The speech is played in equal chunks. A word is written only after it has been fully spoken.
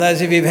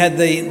Those of you who've had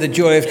the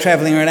joy of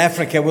travelling around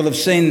Africa will have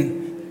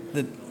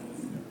seen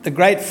the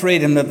great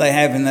freedom that they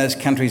have in those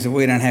countries that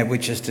we don't have,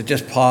 which is to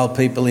just pile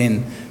people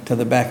in to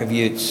the back of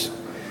utes.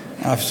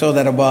 I saw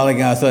that a while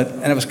ago, I thought,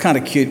 and it was kind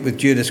of cute with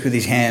Judas with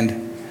his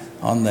hand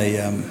on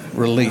the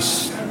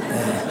release.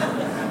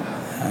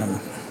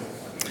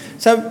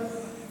 So,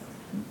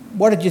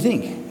 what did you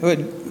think? Who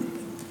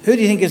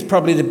do you think is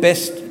probably the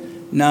best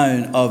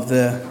known of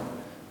the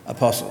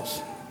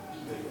apostles?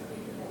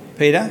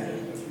 Peter?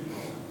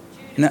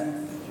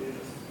 No.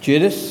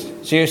 Judas?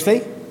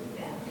 Seriously?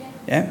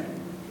 Yeah.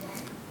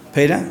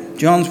 Peter?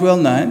 John's well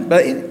known,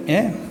 but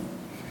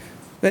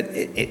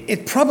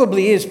it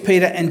probably is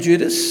Peter and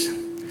Judas.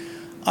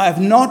 I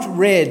have not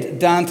read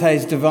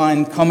Dante's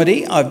Divine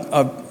Comedy.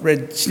 I've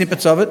read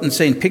snippets of it and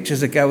seen pictures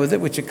that go with it,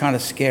 which are kind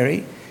of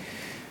scary.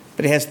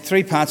 But it has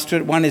three parts to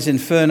it. One is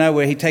Inferno,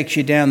 where he takes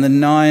you down the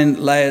 9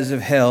 layers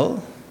of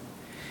hell.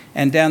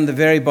 And down the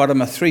very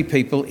bottom are 3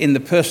 people in the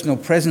personal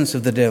presence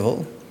of the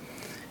devil.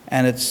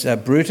 And it's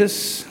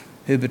Brutus,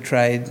 who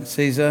betrayed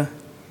Caesar,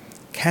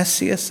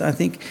 Cassius, I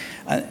think.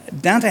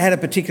 Dante had a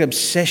particular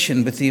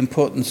obsession with the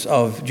importance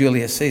of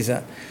Julius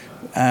Caesar.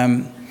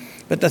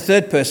 But the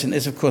third person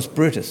is, of course,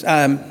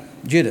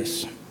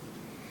 Judas.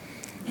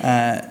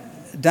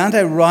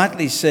 Dante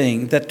rightly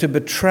seeing that to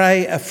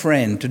betray a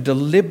friend, to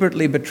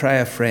deliberately betray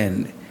a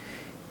friend,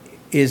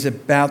 is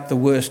about the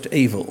worst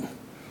evil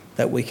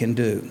that we can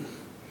do.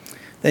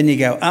 Then you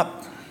go up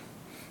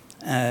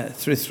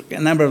through a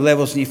number of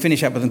levels and you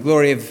finish up with the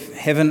glory of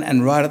heaven,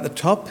 and right at the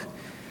top,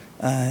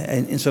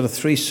 in sort of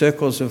 3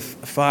 circles of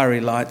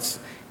fiery lights,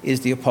 is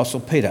the Apostle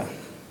Peter.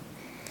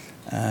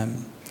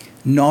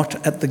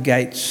 Not at the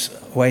gates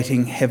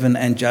waiting heaven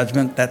and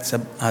judgment. That's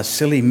a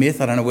silly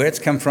myth. I don't know where it's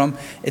come from.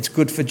 It's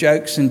good for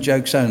jokes and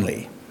jokes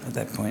only at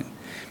that point.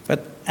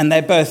 And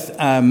they're both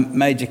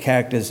major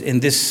characters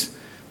in this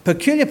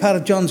peculiar part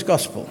of John's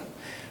Gospel.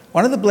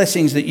 One of the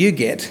blessings that you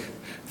get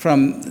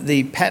from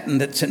the pattern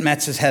that St.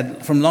 Matt's has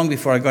had from long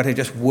before I got here,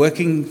 just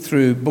working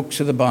through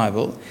books of the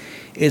Bible,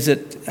 is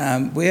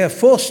that we are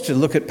forced to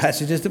look at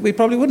passages that we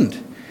probably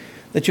wouldn't,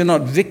 that you're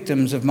not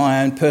victims of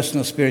my own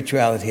personal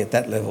spirituality at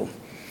that level.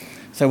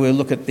 So we'll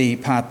look at the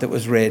part that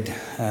was read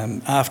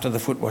after the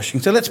foot washing.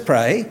 So let's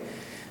pray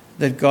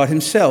that God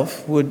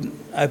himself would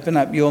open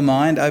up your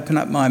mind, open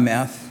up my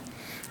mouth,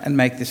 and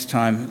make this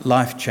time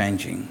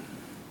life-changing.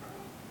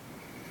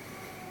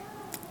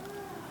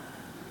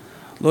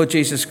 Lord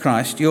Jesus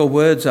Christ, your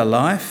words are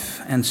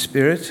life and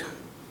spirit.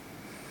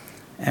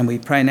 And we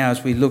pray now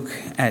as we look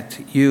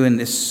at you in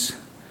this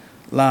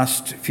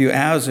last few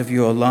hours of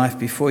your life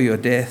before your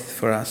death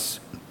for us,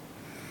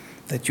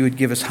 that you would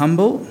give us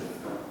humble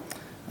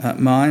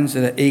minds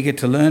that are eager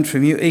to learn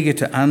from you, eager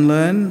to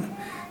unlearn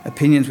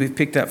opinions we've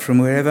picked up from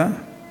wherever,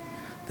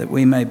 that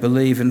we may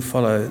believe and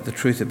follow the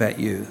truth about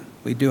you.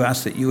 We do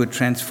ask that you would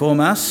transform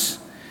us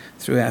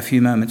through our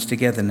few moments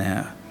together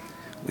now.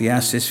 We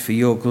ask this for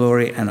your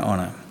glory and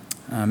honour.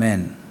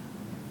 Amen.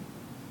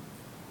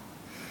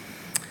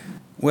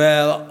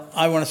 Well,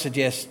 I want to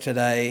suggest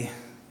today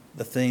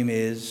the theme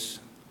is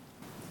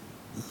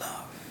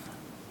love.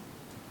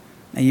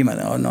 Now you might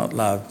know, not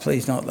love,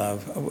 please not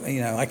love. You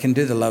know, I can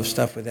do the love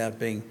stuff without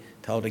being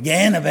told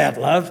again about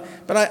love.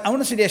 But I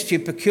want to suggest to you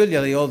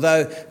peculiarly,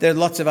 although there are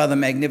lots of other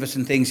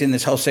magnificent things in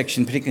this whole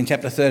section, particularly in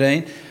chapter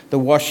 13, the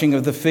washing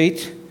of the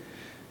feet,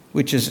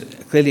 which is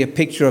clearly a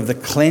picture of the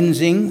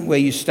cleansing, where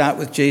you start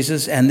with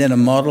Jesus and then a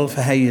model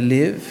for how you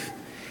live.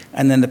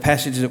 And then the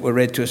passages that were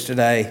read to us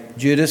today,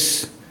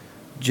 Judas,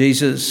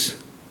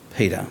 Jesus,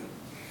 Peter,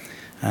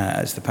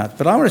 as the part.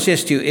 But I want to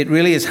suggest to you, it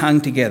really is hung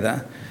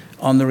together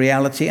on the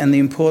reality and the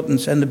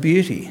importance and the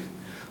beauty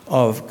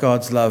of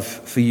God's love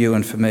for you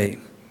and for me.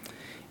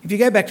 If you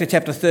go back to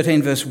chapter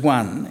 13, verse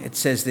 1, it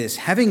says this: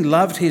 having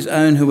loved his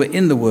own who were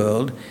in the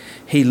world,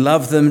 he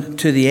loved them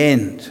to the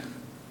end.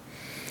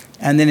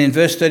 And then in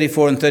verse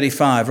 34 and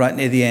 35, right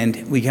near the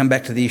end, we come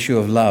back to the issue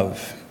of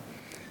love.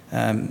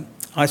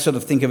 I sort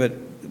of think of it,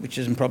 which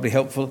isn't probably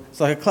helpful, it's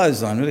like a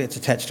clothesline, really. It's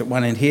attached at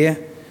one end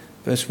here,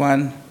 verse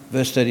 1,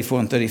 verse 34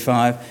 and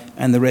 35,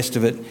 and the rest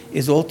of it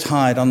is all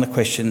tied on the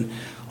question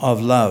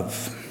of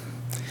love.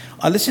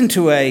 I listened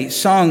to a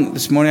song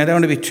this morning. I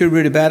don't want to be too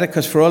rude about it,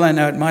 because for all I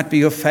know, it might be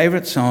your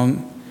favourite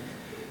song.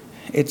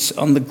 It's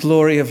on the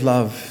glory of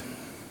love.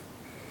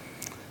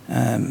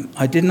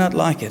 I did not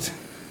like it.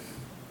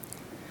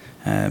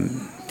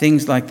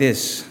 Things like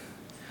this: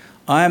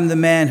 I am the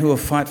man who will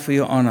fight for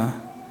your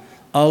honour.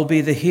 I'll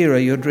be the hero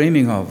you're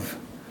dreaming of.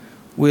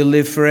 We'll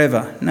live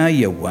forever. No,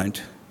 you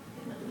won't.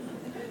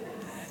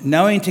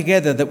 Knowing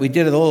together that we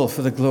did it all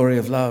for the glory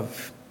of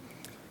love.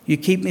 You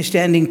keep me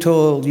standing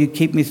tall. You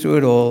keep me through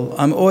it all.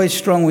 I'm always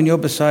strong when you're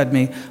beside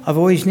me. I've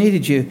always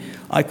needed you.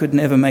 I could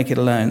never make it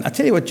alone. I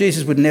tell you what,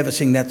 Jesus would never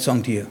sing that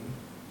song to you.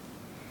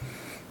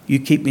 You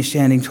keep me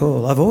standing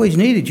tall. I've always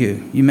needed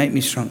you. You make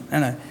me strong. I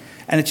know.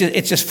 And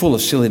it's just full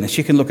of silliness.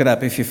 You can look it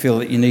up if you feel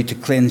that you need to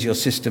cleanse your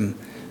system,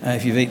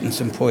 if you've eaten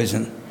some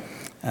poison.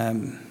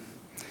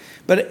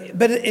 But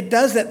But it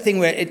does that thing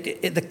where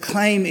the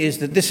claim is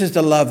that this is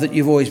the love that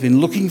you've always been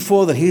looking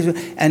for,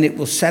 and it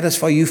will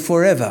satisfy you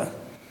forever.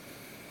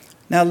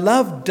 Now,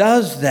 love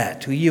does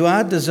that. You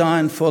are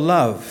designed for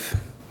love.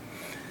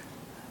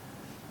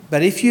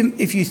 But if you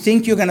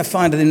think you're going to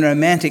find it in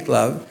romantic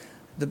love,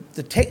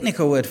 the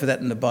technical word for that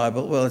in the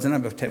Bible, well, there's a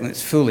number of technical,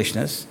 it's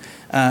foolishness,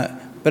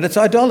 but it's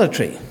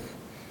idolatry.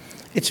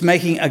 It's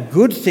making a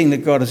good thing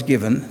that God has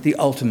given the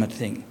ultimate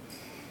thing.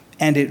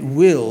 And it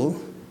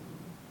will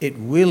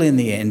in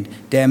the end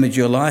damage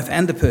your life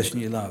and the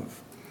person you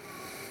love.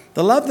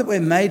 The love that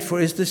we're made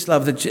for is this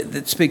love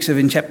that speaks of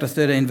in chapter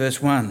 13,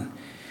 verse 1.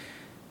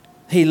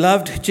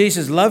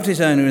 Jesus loved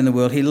his own who are in the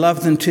world. He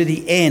loved them to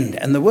the end.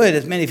 And the word,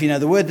 as many of you know,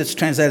 the word that's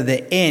translated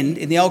there, end,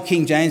 in the old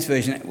King James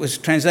Version, it was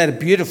translated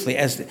beautifully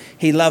as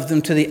he loved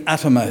them to the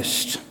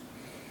uttermost.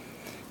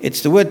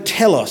 It's the word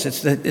telos.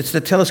 It's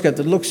the telescope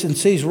that looks and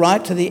sees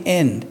right to the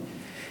end.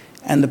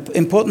 And the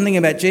important thing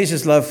about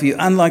Jesus' love for you,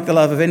 unlike the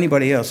love of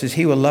anybody else, is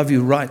he will love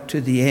you right to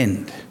the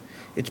end.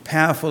 It's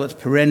powerful, it's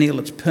perennial,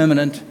 it's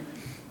permanent,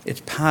 it's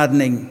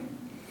pardoning,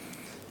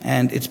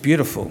 and it's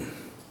beautiful.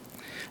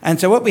 And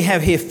so what we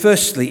have here,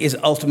 firstly, is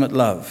ultimate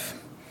love.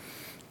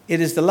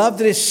 It is the love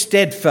that is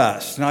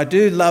steadfast. And I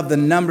do love the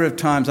number of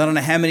times, I don't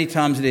know how many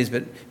times it is,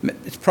 but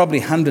it's probably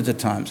hundreds of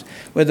times,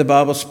 where the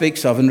Bible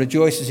speaks of and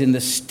rejoices in the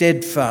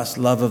steadfast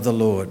love of the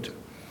Lord.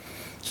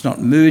 It's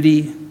not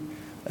moody.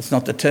 It's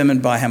not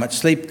determined by how much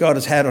sleep God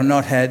has had or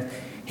not had.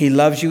 He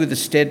loves you with a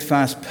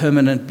steadfast,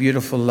 permanent,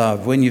 beautiful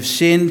love. When you've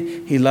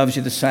sinned, he loves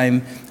you the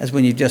same as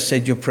when you've just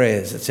said your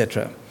prayers,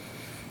 etc.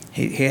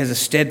 He has a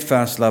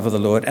steadfast love of the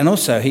Lord, and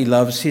also he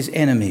loves his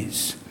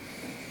enemies.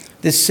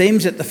 This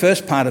seems at the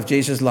first part of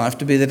Jesus' life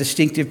to be the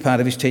distinctive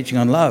part of his teaching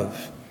on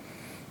love.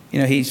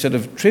 He sort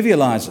of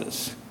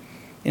trivialises,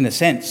 in a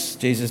sense,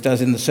 Jesus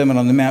does in the Sermon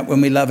on the Mount,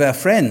 when we love our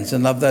friends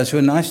and love those who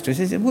are nice to us.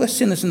 He said, worst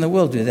sinners in the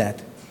world do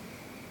that.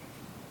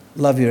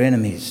 Love your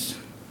enemies.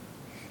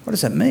 What does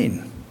that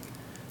mean?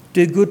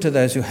 Do good to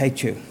those who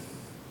hate you.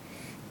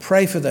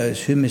 Pray for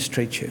those who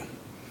mistreat you.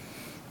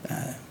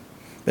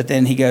 But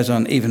then he goes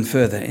on even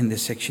further in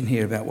this section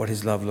here about what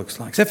his love looks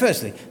like. So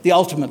firstly, the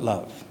ultimate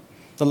love,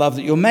 the love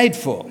that you're made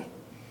for,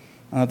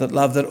 that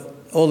love that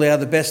all the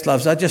other best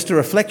loves are just a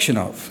reflection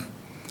of,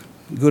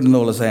 good and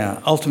all as they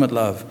are. Ultimate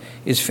love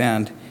is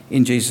found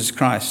in Jesus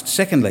Christ.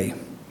 Secondly,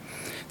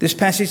 this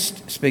passage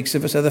speaks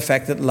of us of the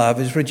fact that love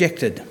is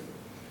rejected.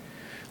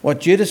 What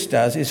Judas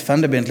does is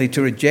fundamentally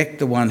to reject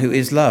the one who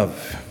is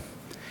love.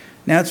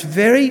 Now, it's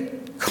very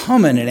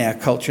common in our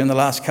culture in the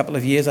last couple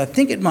of years, I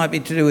think it might be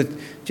to do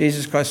with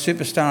Jesus Christ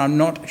Superstar, I'm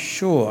not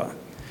sure,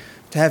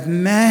 to have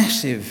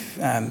massive,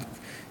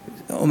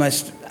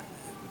 almost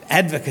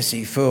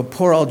advocacy for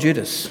poor old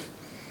Judas,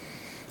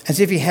 as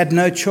if he had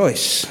no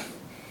choice,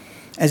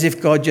 as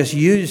if God just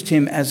used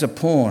him as a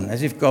pawn,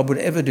 as if God would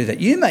ever do that.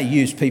 You may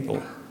use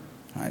people,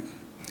 right?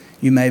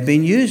 You may have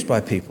been used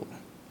by people.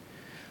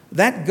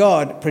 That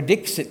God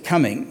predicts it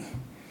coming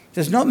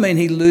does not mean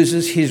he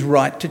loses his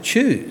right to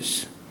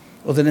choose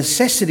or the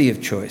necessity of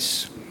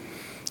choice.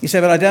 You say,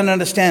 but I don't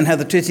understand how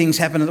the two things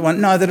happen at the one.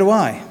 Neither do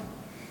I.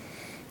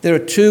 There are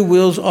two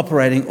wills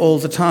operating all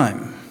the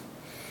time.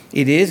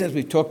 It is, as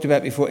we've talked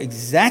about before,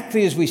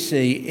 exactly as we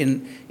see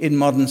in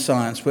modern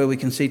science, where we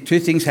can see two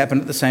things happen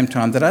at the same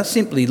time that are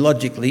simply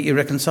logically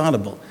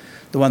irreconcilable.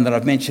 The one that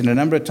I've mentioned a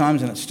number of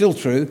times, and it's still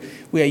true,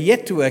 we are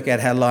yet to work out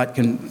how light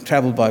can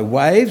travel by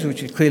waves,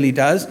 which it clearly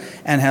does,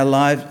 and how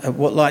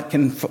what light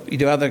can, you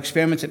do other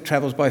experiments, it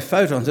travels by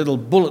photons, little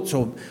bullets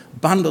or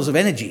bundles of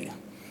energy.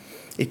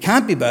 It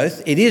can't be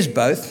both, it is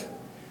both.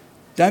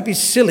 Don't be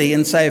silly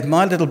and say, if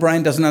my little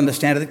brain doesn't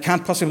understand it, it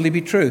can't possibly be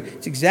true.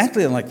 It's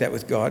exactly like that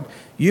with God.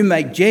 You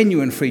make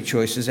genuine free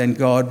choices and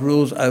God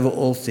rules over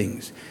all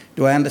things.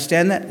 Do I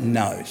understand that?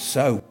 No.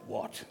 So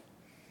what?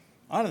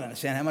 I don't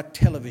understand how my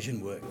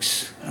television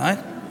works,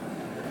 right?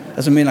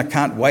 Doesn't mean I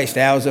can't waste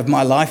hours of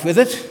my life with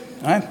it,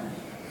 right?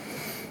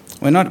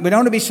 We don't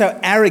want to be so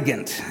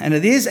arrogant, and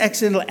it is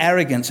accidental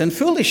arrogance and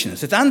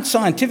foolishness. It's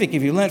unscientific,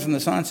 if you learn from the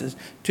sciences,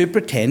 to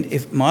pretend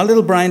if my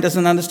little brain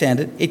doesn't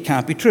understand it, it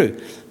can't be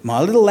true.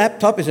 My little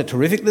laptop is a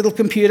terrific little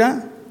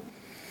computer,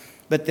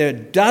 but there are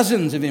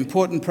dozens of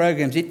important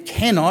programs it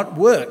cannot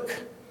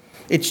work.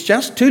 It's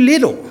just too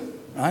little,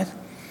 right?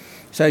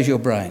 So is your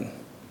brain,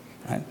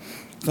 right?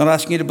 It's not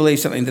asking you to believe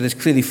something that is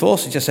clearly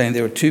false. It's just saying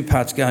there are two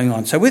parts going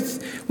on. So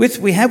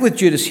we have with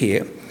Judas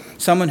here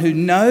someone who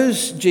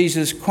knows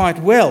Jesus quite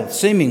well,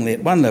 seemingly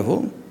at one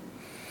level,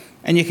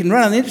 and you can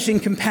run an interesting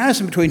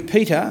comparison between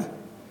Peter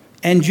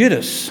and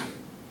Judas,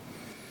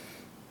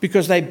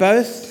 because they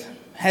both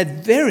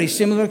had very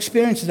similar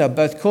experiences. They were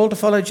both called to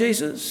follow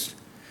Jesus.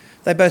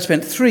 They both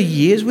spent 3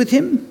 years with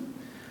him.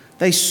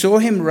 They saw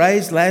him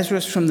raise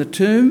Lazarus from the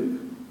tomb.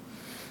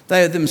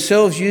 They are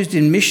themselves used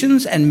in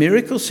missions, and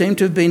miracles seem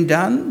to have been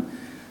done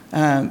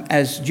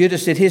as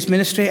Judas did his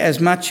ministry as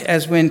much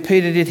as when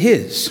Peter did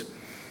his.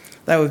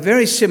 They were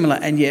very similar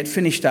and yet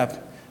finished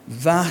up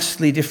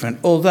vastly different,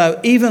 although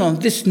even on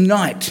this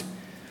night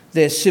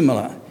they're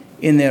similar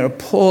in their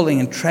appalling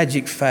and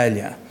tragic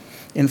failure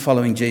in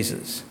following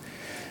Jesus.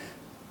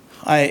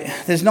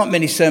 There's not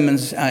many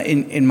sermons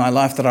in my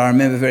life that I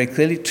remember very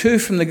clearly. Two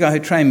from the guy who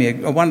trained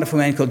me, a wonderful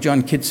man called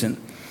John Kidson.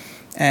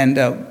 And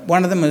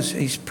one of them was,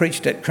 he's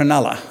preached at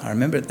Cronulla. I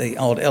remember at the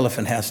old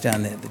Elephant House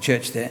down there, the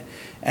church there.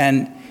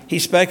 And he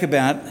spoke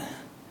about,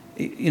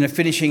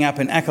 finishing up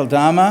in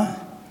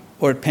Akeldama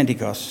or at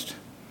Pentecost.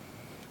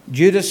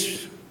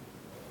 Judas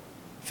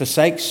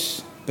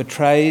forsakes,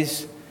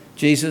 betrays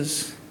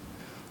Jesus,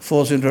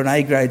 falls into an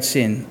A-grade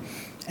sin,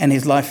 and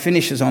his life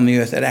finishes on the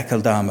earth at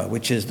Akeldama,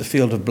 which is the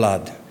field of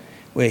blood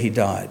where he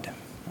died.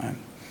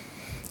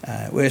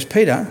 Right? Whereas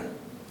Peter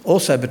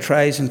also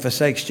betrays and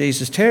forsakes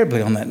Jesus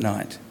terribly on that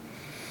night.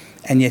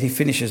 And yet he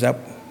finishes up,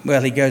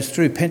 he goes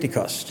through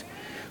Pentecost,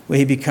 where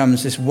he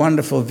becomes this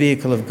wonderful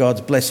vehicle of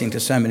God's blessing to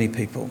so many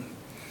people.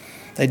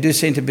 They do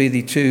seem to be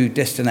the two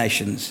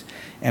destinations,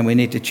 and we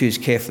need to choose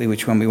carefully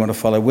which one we want to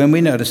follow when we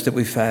notice that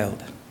we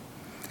failed.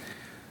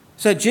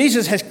 So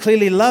Jesus has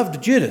clearly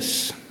loved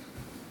Judas.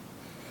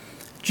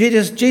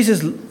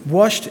 Jesus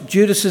washed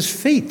Judas's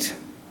feet.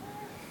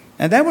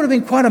 And that would have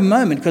been quite a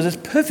moment, because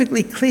it's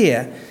perfectly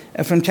clear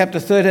from chapter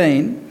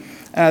 13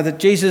 that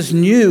Jesus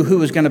knew who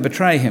was going to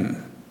betray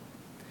him.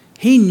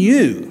 He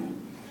knew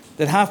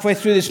that halfway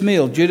through this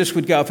meal, Judas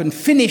would go up and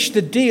finish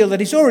the deal that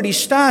he's already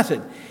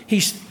started.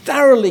 He's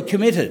thoroughly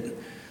committed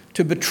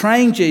to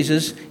betraying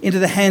Jesus into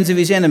the hands of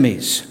his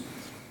enemies,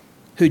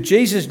 who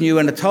Jesus knew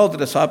and had told the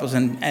disciples,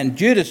 and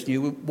Judas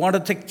knew,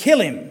 wanted to kill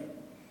him.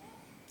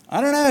 I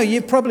don't know,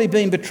 you've probably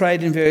been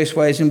betrayed in various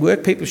ways in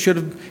work. People should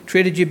have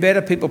treated you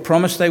better. People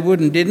promised they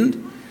would and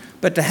didn't.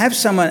 But to have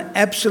someone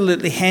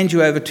absolutely hand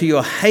you over to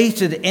your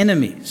hated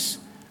enemies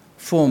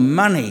for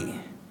money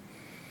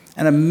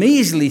and a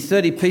measly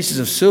 30 pieces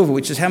of silver,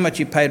 which is how much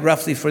you paid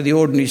roughly for the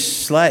ordinary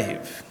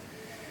slave,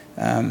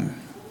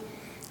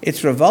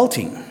 it's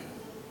revolting.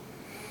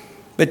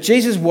 But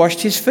Jesus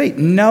washed his feet,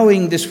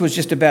 knowing this was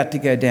just about to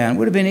go down. It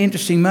would have been an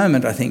interesting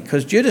moment, I think,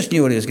 because Judas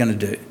knew what he was going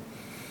to do.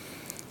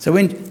 So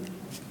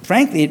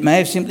frankly, it may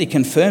have simply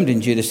confirmed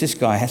in Judas, this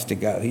guy has to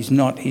go. He's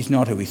not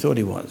who we thought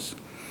he was.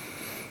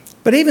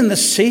 But even the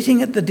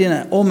seating at the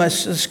dinner,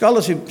 almost, the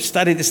scholars who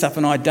study this stuff,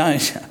 and I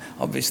don't,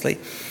 obviously,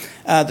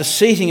 the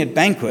seating at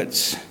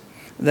banquets,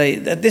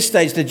 at this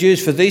stage, the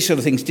Jews, for these sort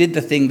of things, did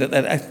the thing that they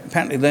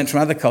apparently learned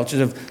from other cultures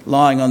of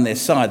lying on their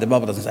side. The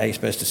Bible doesn't say you're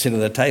supposed to sit at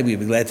the table, you'll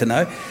be glad to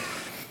know.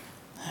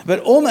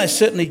 But almost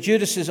certainly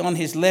Judas is on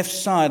his left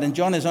side and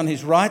John is on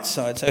his right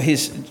side. So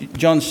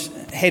John's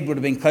head would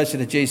have been closer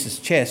to Jesus'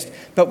 chest.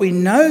 But we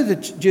know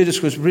that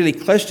Judas was really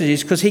close to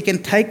Jesus because he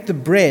can take the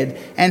bread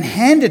and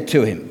hand it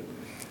to him.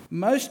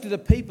 Most of the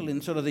people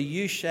in sort of the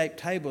U-shaped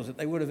tables that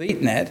they would have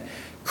eaten at,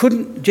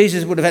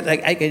 Jesus would have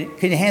had to, hey,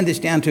 can you hand this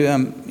down to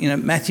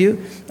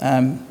Matthew?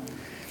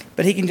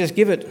 But he can just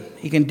give it.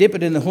 He can dip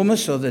it in the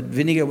hummus or the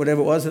vinegar,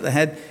 whatever it was that they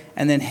had,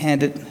 and then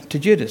hand it to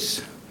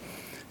Judas.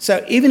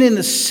 So even in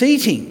the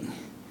seating,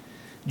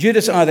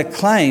 Judas either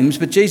claims,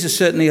 but Jesus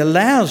certainly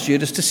allows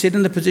Judas to sit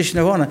in the position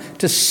of honour.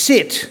 To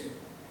sit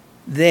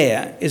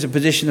there is a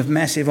position of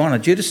massive honour.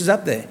 Judas is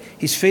up there.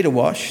 His feet are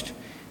washed.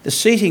 The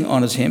seating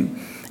honours him.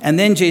 And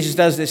then Jesus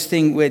does this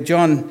thing where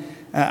John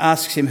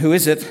asks him, who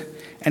is it?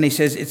 And he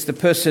says, it's the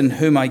person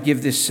whom I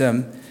give this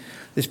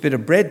bit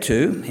of bread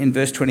to, in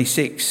verse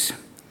 26.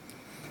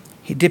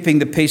 Dipping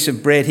the piece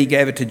of bread, he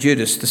gave it to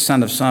Judas, the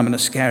son of Simon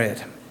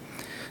Iscariot.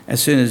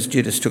 As soon as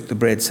Judas took the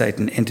bread,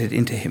 Satan entered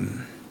into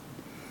him.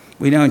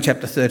 We know in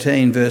chapter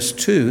 13, verse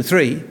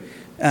 3,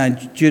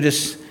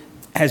 Judas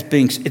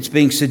it's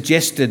being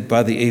suggested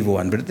by the evil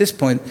one. But at this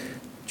point,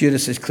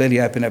 Judas has clearly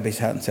opened up his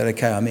heart and said,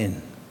 okay, I'm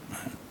in.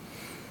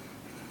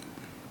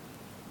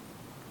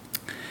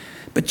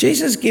 But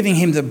Jesus giving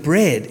him the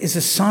bread is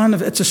a sign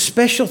of, it's a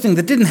special thing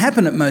that didn't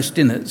happen at most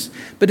dinners.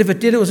 But if it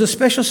did, it was a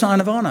special sign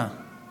of honour.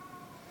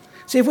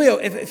 See, if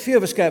a few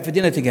of us go out for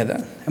dinner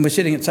together and we're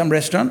sitting at some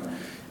restaurant,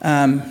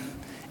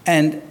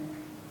 and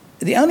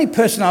the only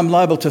person I'm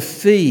liable to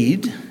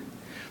feed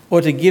or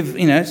to give,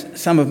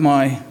 some of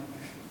my,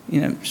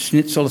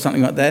 schnitzel or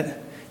something like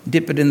that,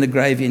 dip it in the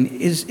gravy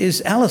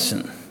is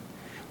Alison.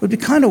 It would be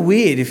kind of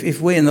weird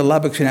if we and the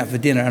Lubbocks went out for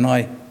dinner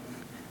and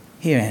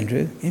here,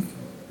 Andrew.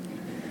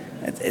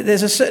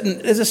 There's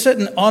a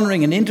certain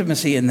honouring and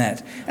intimacy in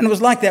that. And it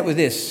was like that with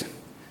this.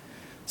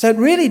 So it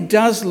really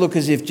does look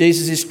as if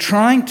Jesus is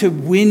trying to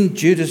win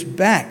Judas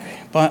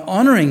back by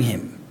honouring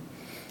him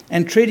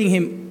and treating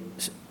him,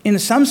 in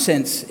some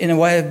sense, in a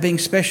way of being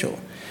special.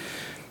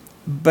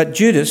 But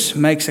Judas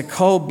makes a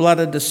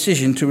cold-blooded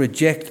decision to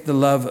reject the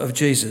love of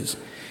Jesus.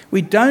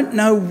 We don't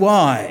know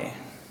why.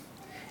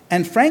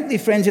 And frankly,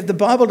 friends, if the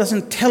Bible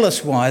doesn't tell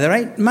us why, there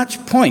ain't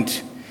much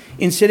point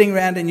in sitting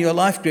around in your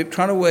life group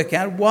trying to work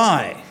out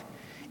why.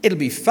 It'll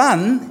be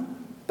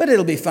fun, but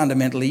it'll be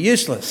fundamentally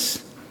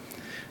useless.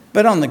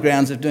 But on the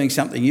grounds of doing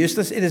something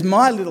useless, it is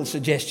my little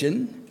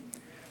suggestion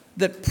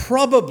that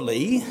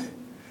probably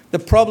the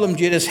problem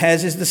Judas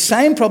has is the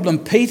same problem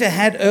Peter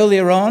had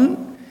earlier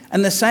on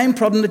and the same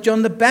problem that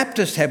John the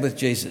Baptist had with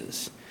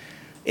Jesus.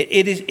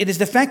 It is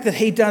the fact that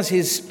he does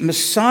his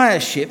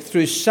messiahship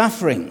through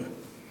suffering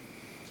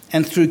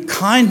and through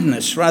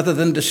kindness rather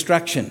than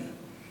destruction.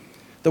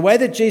 The way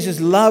that Jesus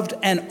loved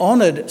and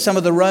honoured some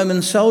of the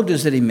Roman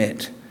soldiers that he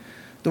met.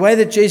 The way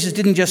that Jesus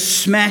didn't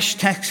just smash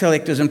tax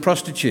collectors and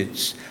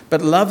prostitutes,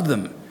 but loved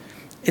them.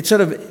 It's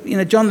sort of,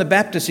 John the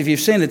Baptist, if you've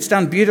seen it, it's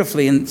done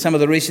beautifully in some of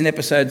the recent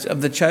episodes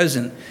of The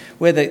Chosen,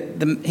 where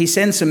he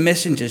sends some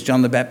messengers,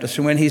 John the Baptist,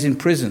 from when he's in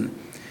prison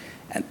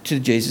to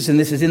Jesus, and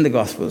this is in the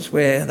Gospels,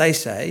 where they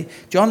say,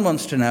 John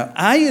wants to know,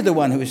 are you the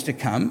one who is to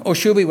come, or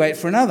should we wait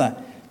for another?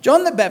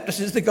 John the Baptist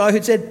is the guy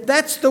who said,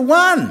 that's the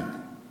one.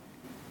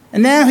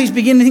 And now he's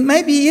beginning to think,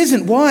 maybe he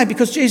isn't. Why?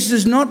 Because Jesus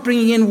is not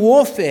bringing in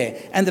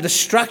warfare and the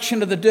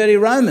destruction of the dirty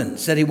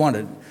Romans that he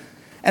wanted.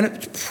 And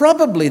it's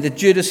probably that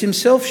Judas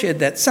himself shared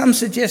that. Some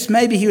suggest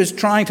maybe he was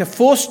trying to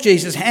force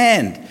Jesus'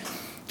 hand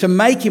to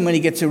make him, when he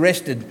gets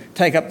arrested,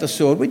 take up the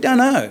sword. We don't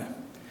know.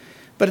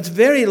 But it's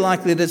very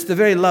likely that it's the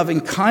very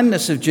loving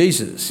kindness of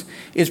Jesus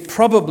is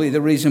probably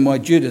the reason why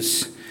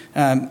Judas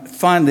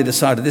finally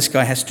decided this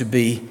guy has to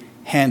be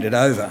handed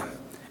over.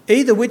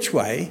 Either which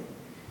way,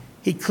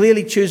 he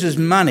clearly chooses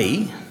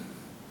money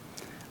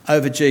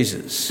over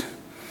Jesus.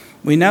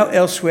 We know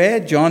elsewhere,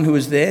 John, who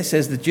was there,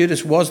 says that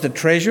Judas was the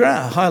treasurer,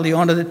 a highly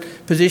honoured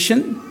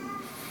position,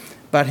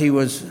 but he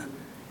was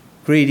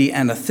greedy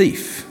and a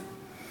thief.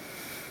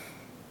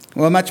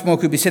 Well, much more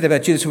could be said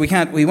about Judas, so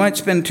we won't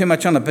spend too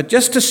much on it, but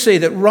just to see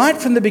that right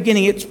from the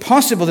beginning it's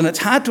possible, and it's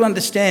hard to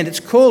understand. It's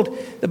called,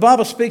 the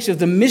Bible speaks of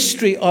the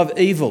mystery of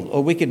evil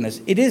or wickedness.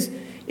 It is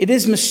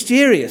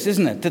mysterious,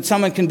 isn't it, that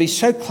someone can be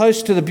so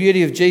close to the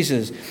beauty of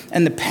Jesus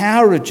and the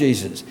power of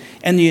Jesus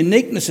and the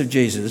uniqueness of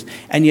Jesus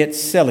and yet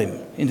sell him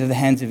into the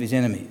hands of his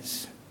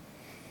enemies.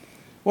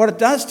 What it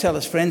does tell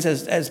us, friends,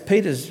 as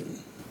Peter's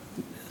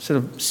sort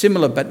of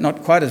similar but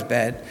not quite as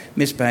bad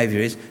misbehaviour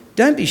is,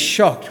 don't be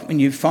shocked when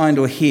you find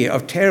or hear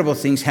of terrible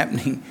things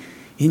happening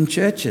in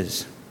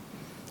churches.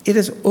 It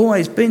has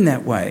always been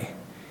that way.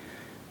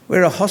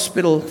 We're a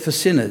hospital for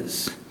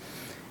sinners.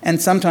 And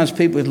sometimes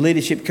people with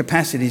leadership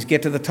capacities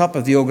get to the top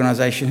of the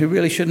organisation who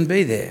really shouldn't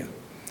be there.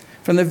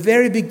 From the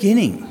very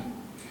beginning,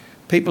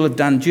 people have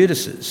done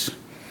Judases.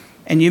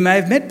 And you may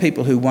have met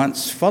people who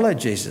once followed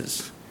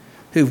Jesus,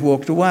 who've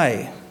walked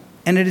away.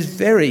 And it is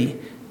very,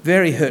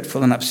 very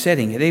hurtful and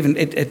upsetting.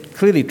 It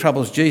clearly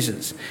troubles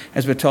Jesus,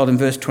 as we're told in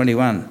verse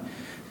 21.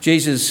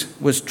 Jesus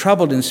was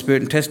troubled in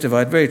spirit and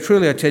testified, very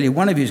truly I tell you,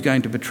 one of you is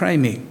going to betray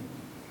me.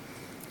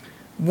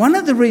 One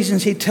of the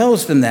reasons he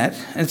tells them that,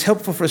 and it's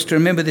helpful for us to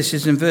remember this,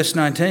 is in verse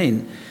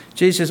 19.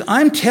 Jesus says,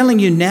 I'm telling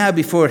you now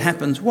before it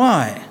happens.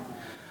 Why?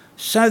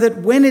 So that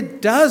when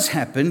it does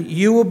happen,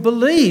 you will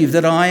believe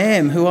that I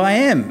am who I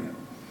am.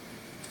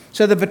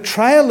 So the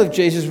betrayal of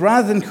Jesus,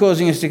 rather than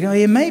causing us to go,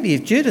 yeah, maybe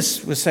if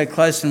Judas was so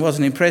close and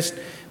wasn't impressed,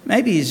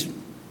 maybe he's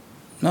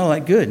not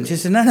that good. And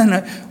Jesus said,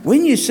 no.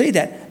 When you see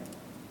that,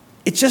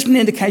 it's just an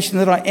indication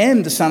that I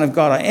am the Son of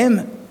God. I am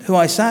who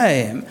I say I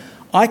am.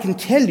 I can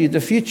tell you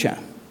the future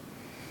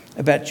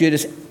about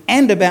Judas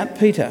and about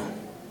Peter.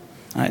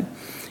 Right?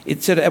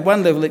 It's at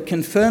one level, it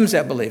confirms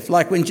our belief,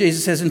 like when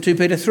Jesus says in 2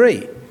 Peter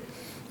 3,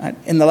 right?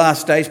 In the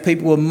last days,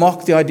 people will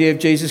mock the idea of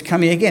Jesus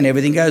coming again.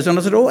 Everything goes on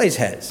as it always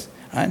has.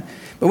 Right?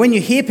 But when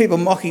you hear people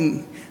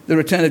mocking the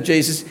return of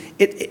Jesus,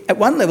 at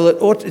one level,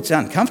 it's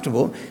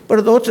uncomfortable, but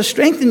it ought to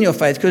strengthen your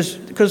faith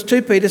because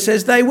 2 Peter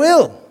says they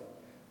will.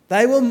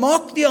 They will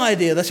mock the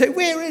idea. They say,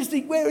 where is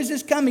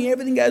this coming?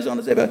 Everything goes on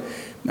as ever.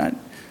 Right?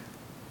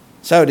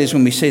 So it is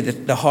when we see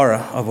the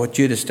horror of what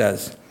Judas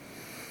does.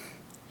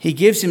 He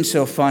gives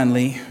himself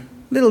finally,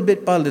 little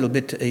bit by little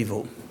bit, to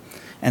evil.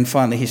 And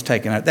finally he's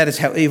taken out. That is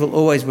how evil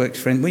always works,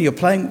 friend. When you're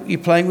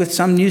playing with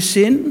some new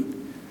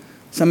sin,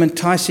 some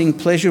enticing,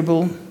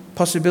 pleasurable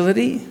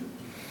possibility,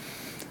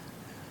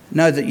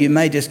 know that you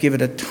may just give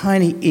it a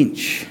tiny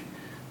inch,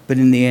 but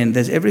in the end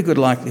there's every good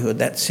likelihood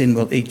that sin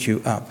will eat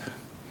you up.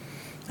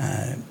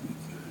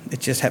 It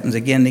just happens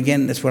again and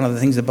again. That's one of the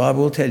things the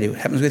Bible will tell you. It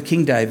happens with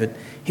King David.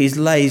 He's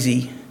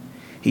lazy.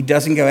 He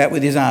doesn't go out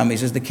with his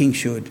armies as the king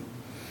should.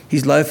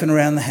 He's loafing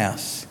around the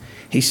house.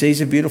 He sees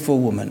a beautiful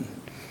woman.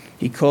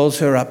 He calls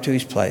her up to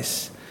his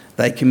place.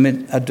 They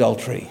commit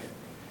adultery.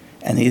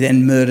 And he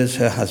then murders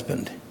her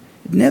husband.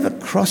 It never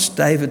crossed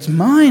David's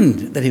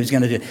mind that he was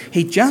going to do it.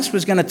 He just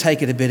was going to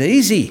take it a bit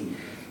easy.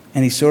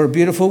 And he saw a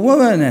beautiful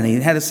woman and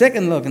he had a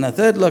second look and a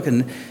third look.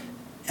 And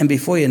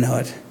before you know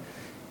it,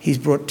 he's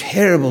brought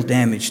terrible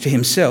damage to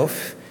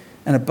himself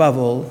and above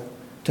all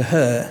to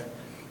her,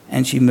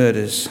 and she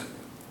murders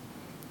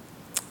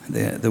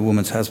the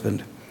woman's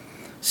husband.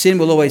 Sin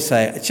will always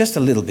say, it's just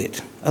a little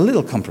bit, a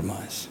little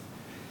compromise.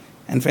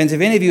 And friends, if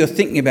any of you are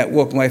thinking about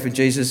walking away from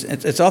Jesus,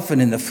 it's often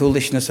in the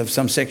foolishness of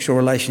some sexual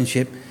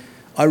relationship.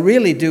 I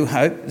really do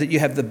hope that you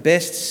have the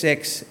best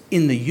sex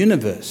in the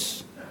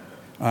universe,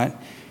 right?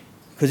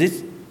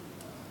 Because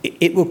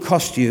it will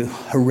cost you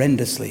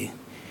horrendously.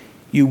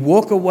 You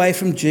walk away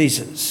from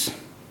Jesus,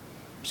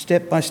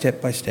 step by step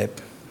by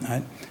step.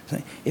 Right?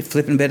 So if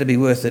flipping better be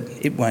worth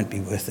it, it won't be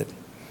worth it.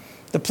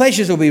 The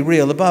pleasures will be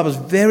real. The Bible's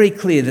very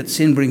clear that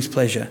sin brings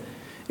pleasure.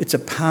 It's a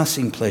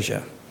passing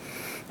pleasure,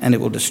 and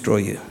it will destroy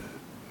you.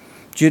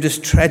 Judas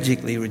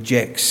tragically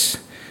rejects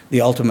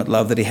the ultimate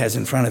love that he has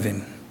in front of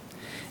him.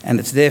 And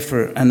it's there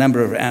for a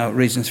number of our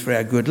reasons for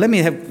our good. Let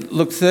me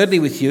look thirdly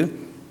with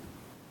you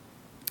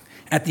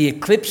at the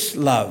eclipse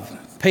love,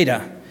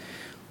 Peter.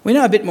 We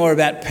know a bit more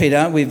about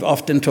Peter. We've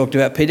often talked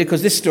about Peter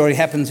because this story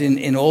happens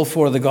in all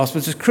four of the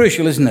Gospels. It's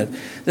crucial, isn't it?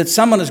 That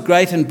someone as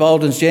great and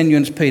bold and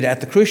genuine as Peter at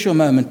the crucial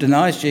moment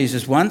denies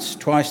Jesus once,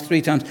 twice,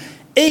 three times,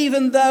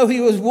 even though he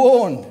was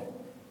warned.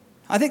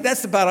 I think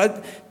that's the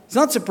part. It's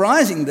not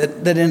surprising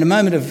that in a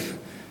moment of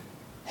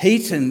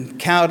heat and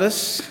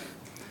cowardice,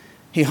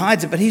 he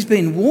hides it, but he's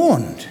been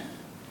warned.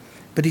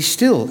 But he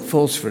still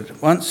falls for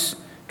it once,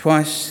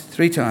 twice,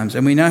 three times.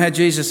 And we know how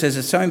Jesus says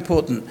it's so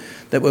important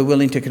that we're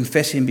willing to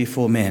confess him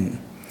before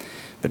men.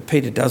 But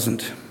Peter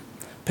doesn't.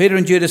 Peter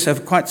and Judas are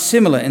quite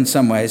similar in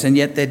some ways, and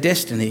yet their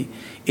destiny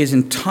is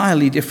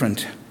entirely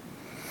different.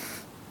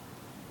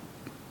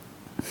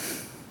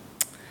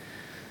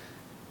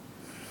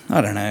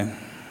 I don't know.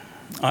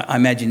 I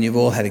imagine you've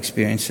all had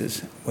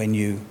experiences when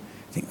you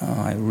think, oh,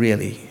 I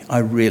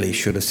really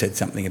should have said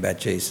something about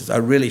Jesus. I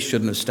really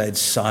shouldn't have stayed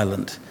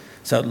silent.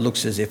 So it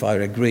looks as if I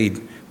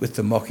agreed with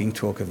the mocking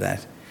talk of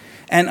that.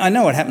 And I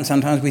know what happens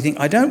sometimes. We think,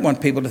 I don't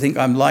want people to think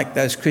I'm like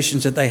those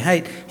Christians that they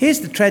hate.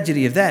 Here's the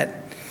tragedy of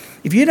that.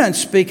 If you don't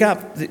speak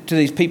up to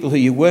these people who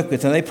you work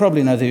with, and they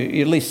probably know that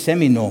you're at least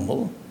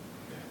semi-normal,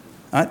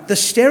 right, the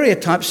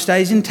stereotype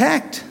stays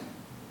intact.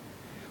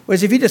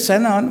 Whereas if you just say,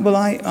 no, well,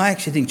 I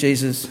actually think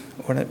Jesus,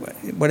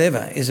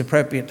 whatever is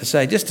appropriate to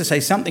say, just to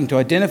say something to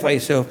identify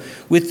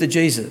yourself with the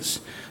Jesus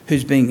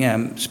who's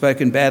being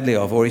spoken badly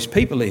of, or his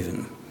people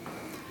even.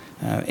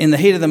 In the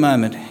heat of the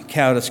moment,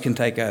 cowardice can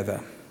take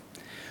over.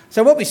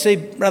 So what we see,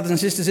 brothers and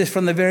sisters, is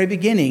from the very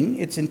beginning,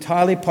 it's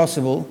entirely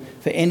possible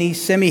for any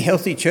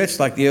semi-healthy church,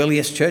 like the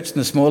earliest church and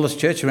the smallest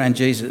church around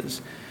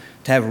Jesus,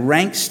 to have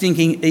rank,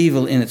 stinking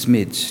evil in its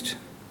midst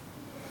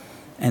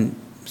and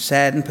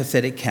sad and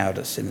pathetic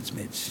cowardice in its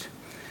midst.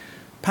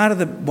 Part of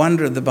the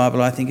wonder of the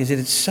Bible, I think, is that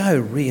it's so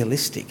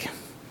realistic,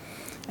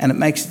 and it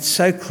makes it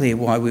so clear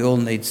why we all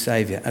need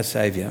a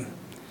saviour.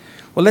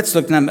 Well, let's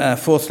look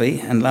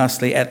fourthly and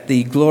lastly at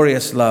the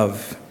glorious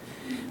love.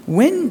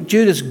 When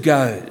Judas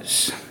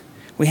goes,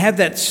 we have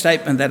that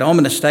statement, that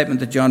ominous statement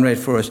that John read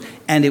for us,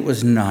 and it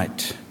was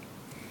night.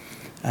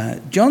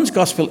 John's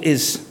gospel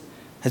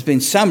has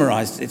been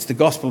summarised. It's the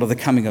gospel of the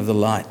coming of the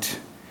light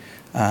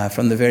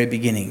from the very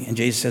beginning. And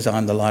Jesus says,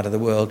 I'm the light of the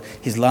world.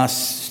 His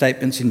last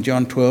statements in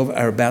John 12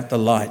 are about the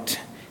light.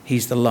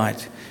 He's the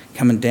light.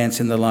 Come and dance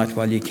in the light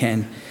while you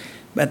can.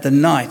 But the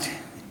night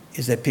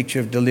is that picture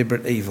of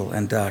deliberate evil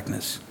and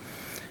darkness.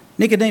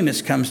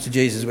 Nicodemus comes to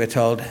Jesus, we're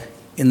told,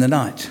 in the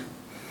night,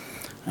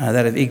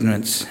 that of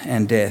ignorance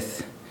and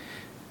death.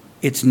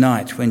 It's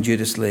night when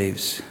Judas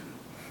leaves.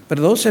 But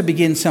it also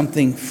begins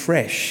something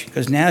fresh,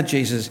 because now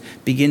Jesus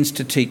begins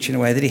to teach in a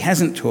way that he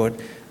hasn't taught,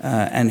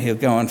 and he'll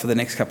go on for the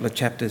next couple of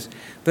chapters.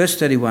 Verse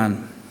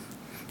 31.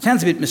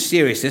 Sounds a bit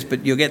mysterious, this,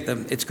 but you'll get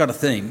it's got a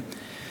theme.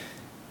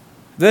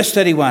 Verse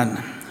 31.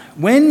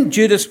 When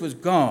Judas was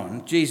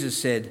gone, Jesus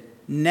said,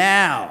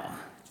 now,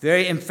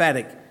 very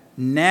emphatic,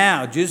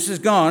 now Judas is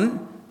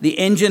gone, the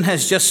engine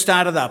has just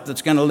started up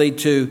that's going to lead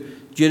to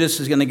Judas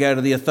is going to go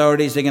to the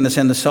authorities, they're going to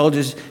send the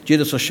soldiers,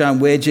 Judas will show them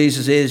where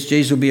Jesus is,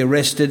 Jesus will be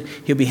arrested,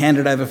 he'll be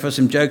handed over for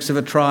some jokes of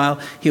a trial,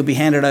 he'll be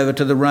handed over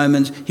to the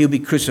Romans, he'll be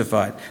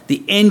crucified.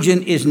 The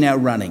engine is now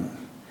running.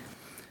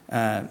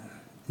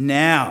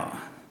 Now,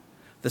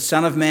 the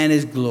Son of Man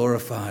is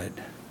glorified.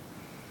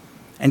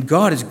 And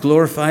God is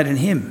glorified in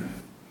him.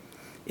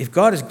 If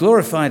God is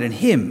glorified in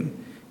him,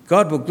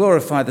 God will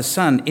glorify the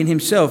Son in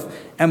himself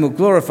and will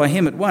glorify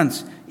him at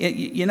once.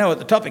 You know what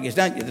the topic is,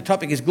 don't you? The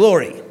topic is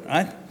glory,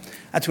 right?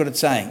 That's what it's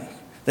saying,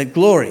 that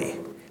glory.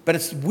 But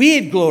it's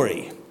weird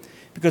glory,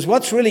 because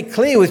what's really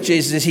clear with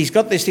Jesus is he's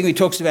got this thing he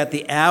talks about,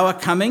 the hour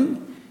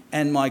coming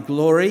and my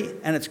glory,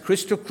 and it's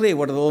crystal clear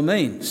what it all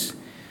means.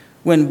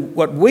 When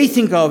what we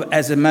think of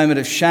as a moment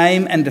of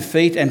shame and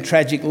defeat and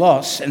tragic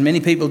loss, and many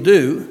people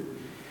do,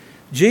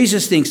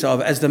 Jesus thinks of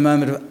as the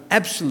moment of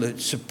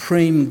absolute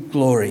supreme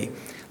glory.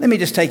 Let me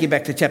just take you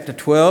back to chapter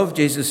 12.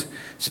 Jesus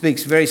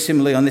speaks very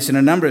similarly on this in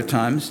a number of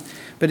times.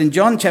 But in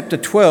John chapter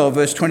 12,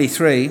 verse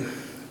 23,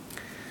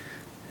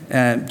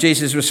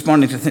 Jesus is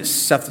responding to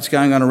stuff that's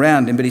going on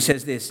around him, but he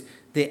says this,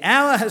 the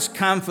hour has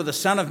come for the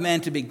Son of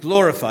Man to be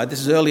glorified. This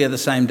is earlier the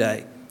same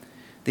day.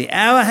 The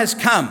hour has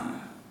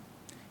come.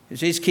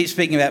 Jesus keeps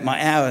speaking about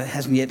my hour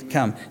hasn't yet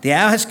come. The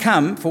hour has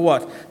come for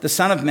what? The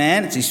Son of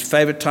Man, it's his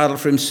favourite title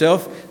for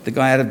himself, the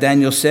guy out of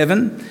Daniel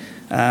 7,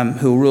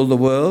 who will rule the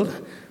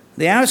world.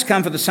 The hour has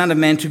come for the Son of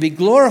Man to be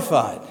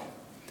glorified.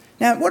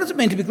 Now, what does it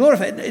mean to be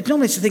glorified? It's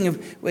normally the thing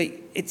of,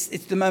 it's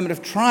the moment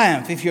of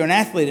triumph. If you're an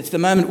athlete, it's the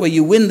moment where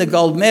you win the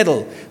gold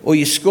medal, or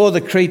you score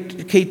the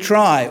key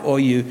try, or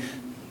you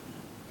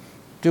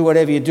do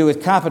whatever you do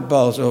with carpet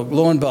bowls or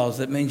lawn bowls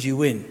that means you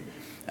win.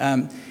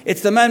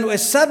 It's the moment where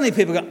suddenly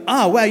people go,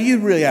 oh, wow, you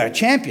really are a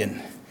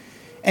champion,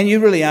 and you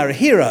really are a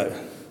hero.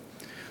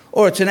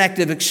 Or it's an act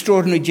of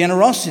extraordinary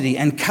generosity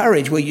and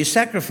courage where you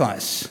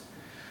sacrifice.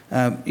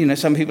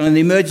 Some people in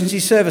the emergency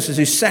services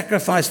who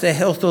sacrifice their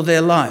health or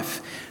their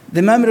life.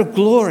 The moment of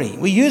glory.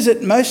 We use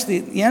it mostly,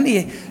 you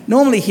only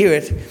normally hear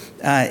it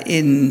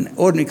in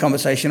ordinary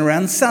conversation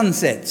around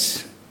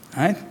sunsets,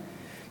 right?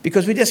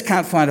 Because we just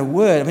can't find a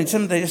word. I mean,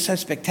 some of them are just so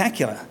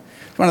spectacular.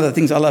 One of the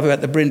things I love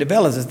about the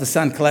Brindabellas is the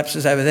sun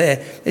collapses over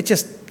there. It's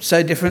just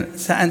so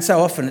different, and so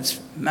often it's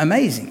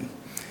amazing.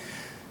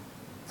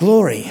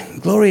 Glory.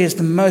 Glory is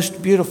the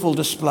most beautiful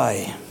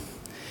display.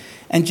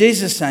 And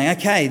Jesus is saying,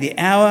 okay, the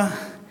hour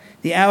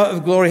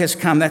of glory has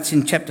come. That's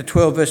in chapter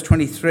 12, verse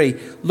 23.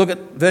 Look at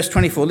verse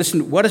 24.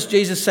 Listen, what does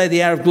Jesus say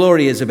the hour of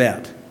glory is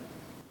about?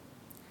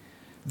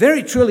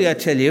 Very truly, I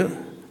tell you,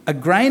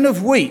 unless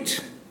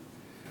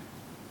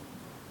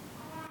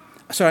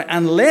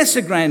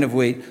a grain of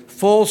wheat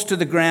falls to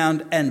the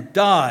ground and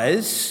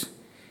dies,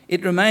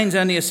 it remains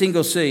only a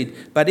single seed.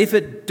 But if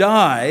it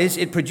dies,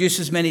 it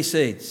produces many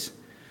seeds.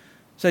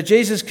 So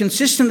Jesus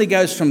consistently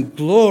goes from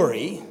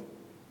glory,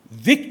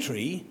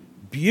 victory,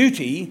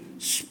 beauty,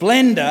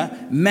 splendour,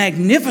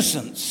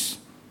 magnificence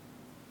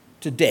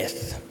to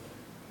death.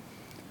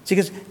 See,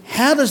 because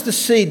how does the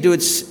seed do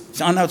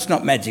its... I know it's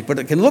not magic, but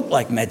it can look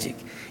like magic.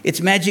 It's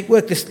magic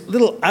work. This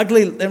little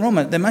ugly...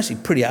 They're mostly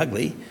pretty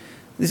ugly.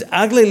 This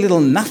ugly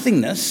little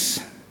nothingness,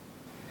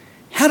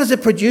 how does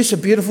it produce a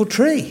beautiful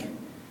tree?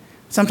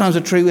 Sometimes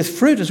a tree with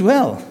fruit as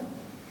well.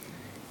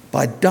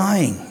 By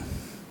dying.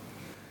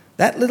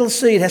 That little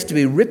seed has to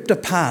be ripped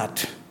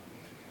apart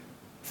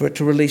for it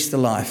to release the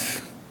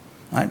life.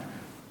 Right?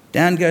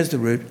 Down goes the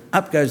root,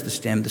 up goes the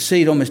stem, the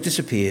seed almost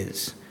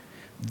disappears.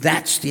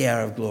 That's the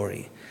hour of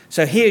glory.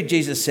 So here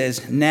Jesus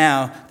says,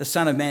 now the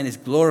Son of Man is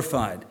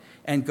glorified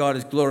and God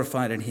is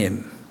glorified in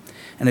him.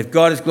 And if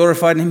God is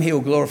glorified in him, he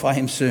will glorify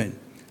him soon.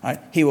 Right?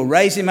 He will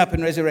raise him up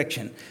in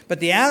resurrection. But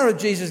the hour of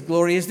Jesus'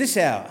 glory is this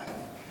hour,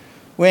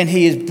 when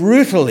he is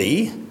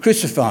brutally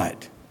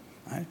crucified.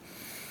 Right?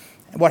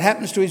 What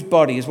happens to his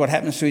body is what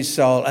happens to his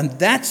soul. And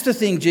that's the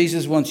thing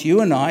Jesus wants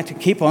you and I to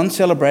keep on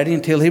celebrating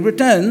until he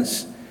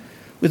returns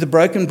with the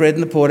broken bread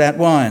and the poured out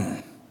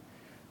wine.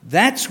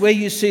 That's where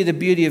you see the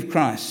beauty of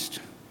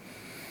Christ.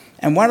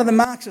 And one of the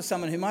marks of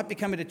someone who might be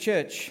coming to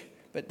church,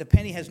 but the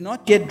penny has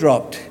not yet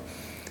dropped,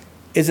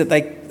 is that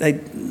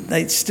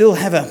they still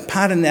have a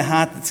part in their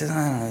heart that says,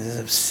 there's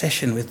an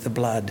obsession with the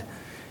blood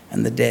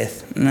and the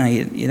death. No,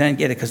 you don't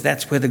get it, because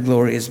that's where the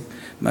glory is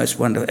most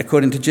wonderful,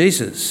 according to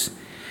Jesus.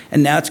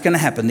 And now it's going to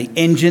happen. The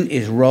engine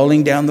is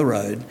rolling down the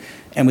road,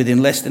 and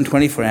within less than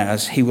 24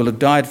 hours, he will have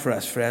died for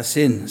us, for our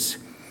sins.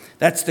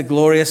 That's the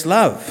glorious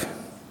love.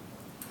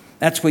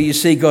 That's where you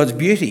see God's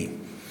beauty.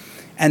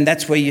 And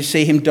that's where you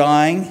see him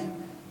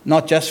dying,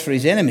 not just for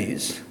his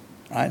enemies,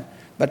 right?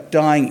 But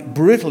dying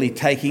brutally,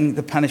 taking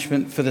the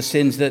punishment for the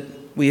sins that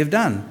we have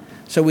done,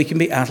 so we can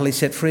be utterly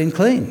set free and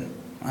clean,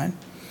 right?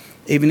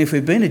 Even if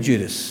we've been a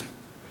Judas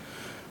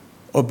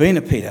or been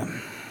a Peter.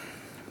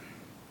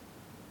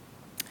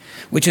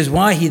 Which is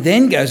why he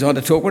then goes on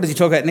to talk, what does he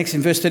talk about next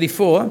in verse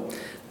 34?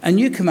 A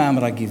new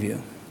commandment I give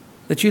you,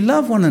 that you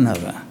love one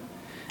another.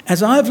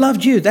 As I've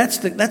loved you, that's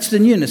the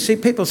newness. See,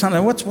 people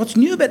sometimes, what's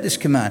new about this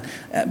command?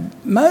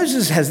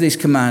 Moses has this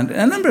command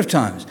a number of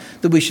times,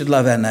 that we should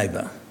love our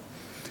neighbour.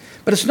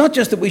 But it's not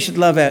just that we should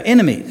love our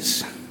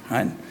enemies,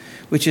 right?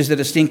 Which is the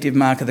distinctive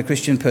mark of the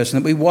Christian person,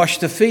 that we wash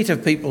the feet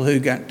of people who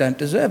don't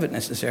deserve it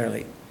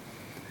necessarily.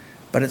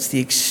 But it's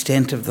the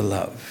extent of the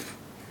love.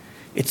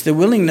 It's the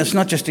willingness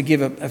not just to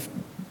give a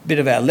bit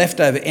of our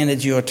leftover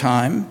energy or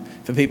time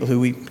for people who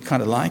we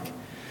kind of like,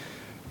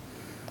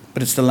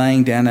 but it's the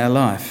laying down our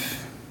life.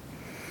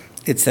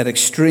 It's that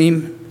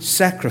extreme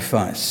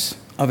sacrifice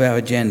of our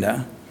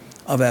agenda,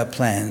 of our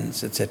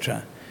plans,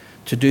 etc.,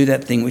 to do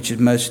that thing which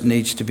most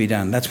needs to be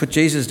done. That's what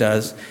Jesus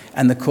does,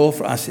 and the call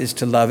for us is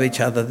to love each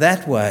other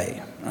that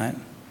way. Right?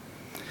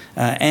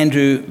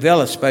 Andrew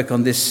Vella spoke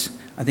on this,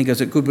 I think it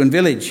was at Goodwin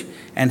Village,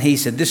 and he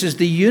said, this is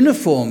the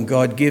uniform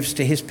God gives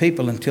to his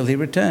people until he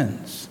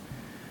returns.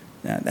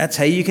 Now, that's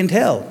how you can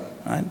tell.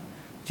 Right?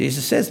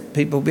 Jesus says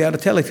people will be able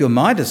to tell if you're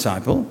my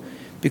disciple,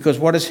 because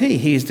what is he?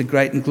 He is the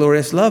great and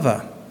glorious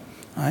lover.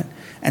 Right?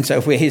 And so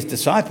if we're his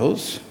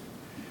disciples,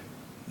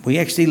 we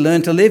actually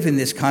learn to live in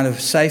this kind of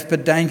safe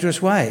but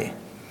dangerous way,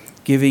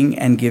 giving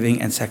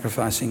and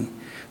sacrificing.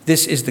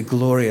 This is the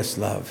glorious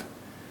love,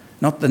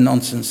 not the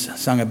nonsense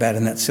sung about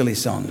in that silly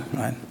song,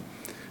 right?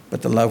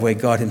 But the love where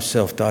God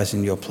himself dies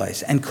in your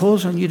place and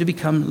calls on you to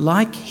become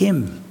like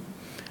him.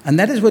 And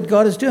that is what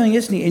God is doing,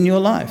 isn't he, in your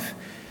life?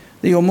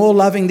 That you're more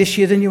loving this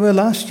year than you were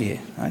last year,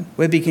 right?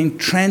 We're being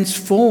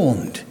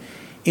transformed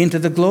into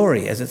the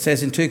glory, as it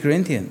says in 2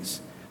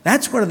 Corinthians.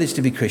 That's what it is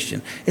to be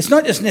Christian. It's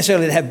not just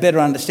necessarily to have better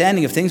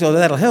understanding of things, although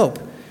that'll help,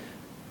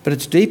 but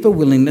it's deeper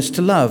willingness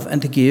to love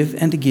and to give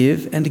and to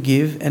give and to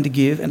give and to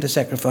give and to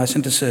sacrifice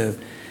and to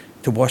serve,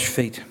 to wash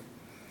feet.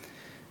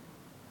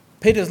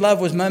 Peter's love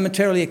was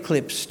momentarily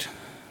eclipsed,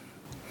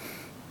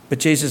 but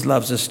Jesus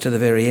loves us to the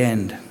very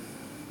end.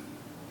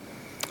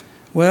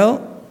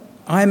 Well,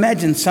 I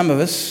imagine some of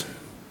us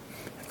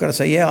have got to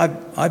say,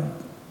 well,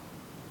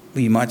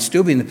 you might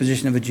still be in the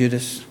position of a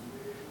Judas,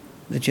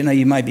 that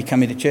you may be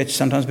coming to church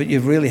sometimes, but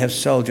you really have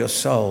sold your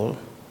soul,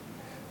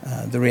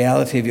 the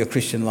reality of your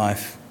Christian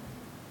life,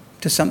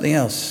 to something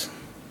else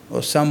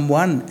or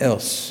someone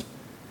else.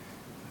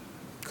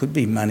 Could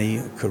be money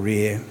or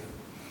career.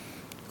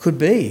 Could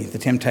be the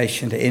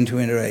temptation to enter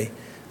into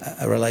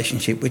a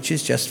relationship which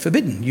is just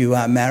forbidden. You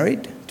are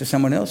married to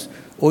someone else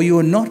or you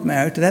are not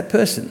married to that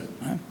person.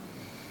 Right?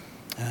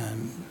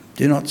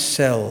 Do not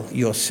sell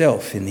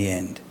yourself in the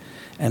end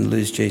and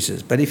lose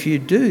Jesus. But if you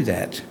do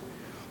that,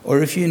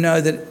 or if you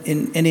know that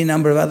in any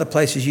number of other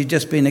places you've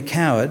just been a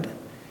coward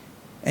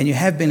and you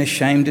have been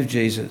ashamed of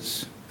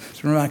Jesus,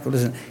 it's remarkable,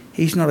 isn't it?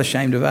 He's not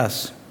ashamed of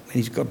us.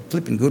 He's got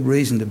flipping good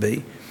reason to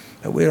be,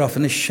 but we're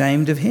often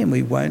ashamed of him.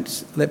 We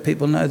won't let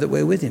people know that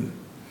we're with him.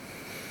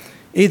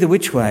 Either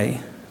which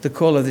way, the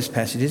call of this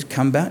passage is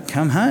come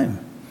home.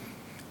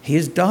 He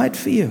has died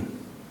for you.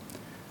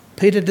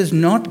 Peter does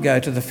not go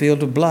to the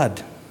field of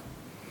blood.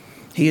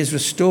 He is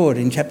restored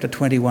in chapter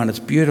 21. It's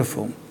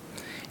beautiful.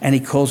 And he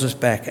calls us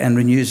back and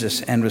renews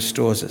us and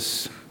restores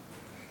us.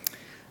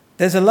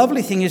 There's a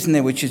lovely thing, isn't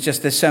there, which is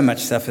just, there's so much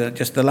stuff,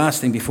 just the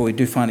last thing before we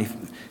do finally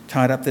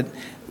tie it up, that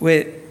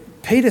where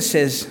Peter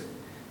says,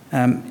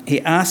 he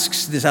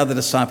asks this other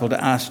disciple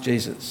to ask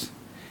Jesus.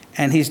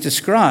 And he's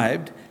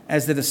described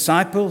as the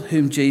disciple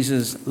whom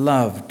Jesus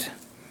loved.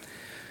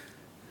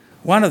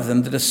 One of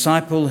them, the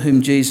disciple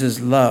whom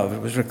Jesus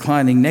loved, was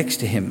reclining next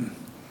to him.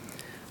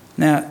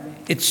 Now,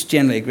 it's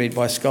generally agreed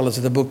by scholars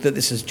of the book that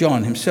this is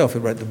John himself who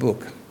wrote the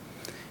book.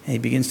 And he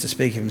begins to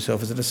speak of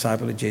himself as a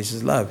disciple who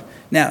Jesus loved.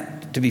 Now,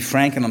 to be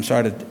frank, and I'm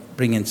sorry to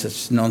bring in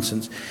such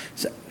nonsense,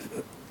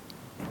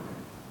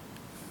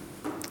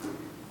 I'm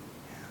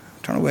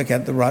trying to work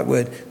out the right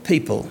word.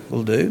 People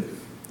will do.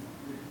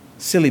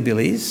 Silly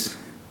billies,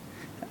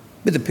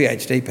 with a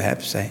PhD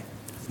perhaps, say,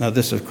 now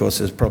this of course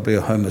is probably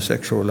a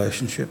homosexual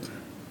relationship.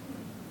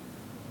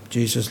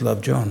 Jesus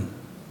loved John,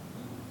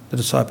 the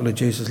disciple who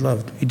Jesus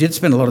loved. He did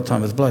spend a lot of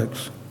time with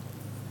blokes.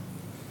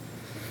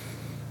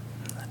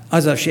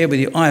 As I've shared with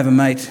you, I have a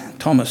mate,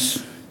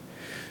 Thomas,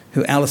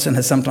 who Alison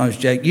has sometimes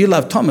joked, you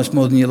love Thomas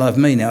more than you love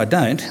me. Now I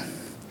don't,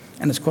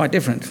 and it's quite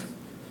different.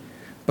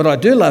 But I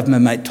do love my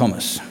mate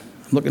Thomas.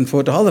 I'm looking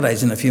forward to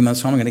holidays in a few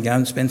months' time. I'm going to go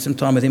and spend some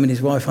time with him and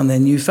his wife on their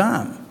new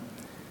farm.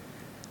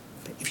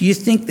 If you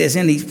think there's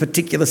any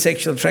particular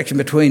sexual attraction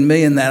between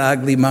me and that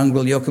ugly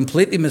mongrel, you're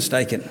completely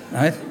mistaken,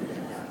 right?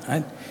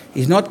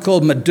 He's not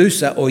called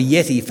Medusa or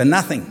Yeti for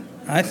nothing,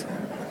 right?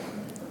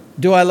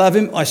 Do I love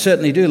him? I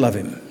certainly do love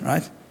him,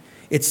 right?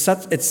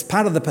 It's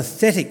part of the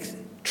pathetic,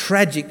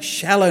 tragic,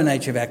 shallow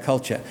nature of our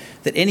culture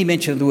that any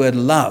mention of the word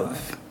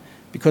love,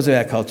 because of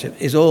our culture,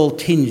 is all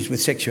tinged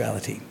with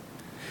sexuality,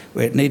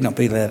 where it need not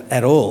be that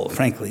at all,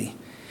 frankly.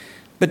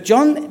 But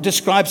John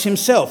describes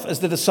himself as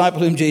the disciple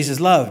whom Jesus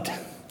loved.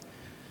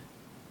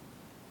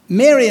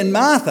 Mary and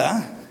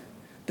Martha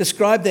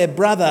describe their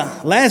brother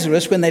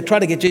Lazarus when they try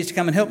to get Jesus to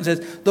come and help and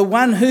says, the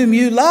one whom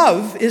you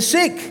love is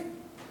sick.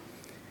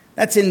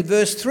 That's in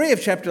verse 3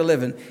 of chapter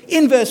 11.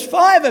 In verse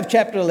 5 of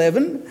chapter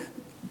 11,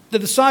 the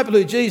disciple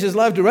who Jesus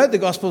loved, who wrote the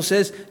gospel,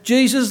 says,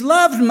 Jesus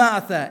loved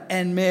Martha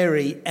and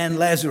Mary and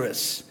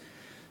Lazarus.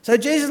 So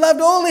Jesus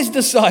loved all his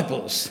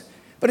disciples.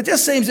 But it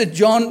just seems that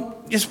John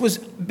just was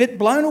a bit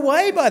blown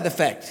away by the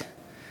fact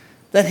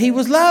that he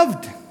was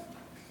loved.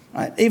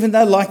 Right? Even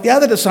though, like the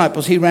other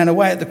disciples, he ran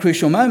away at the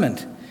crucial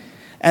moment.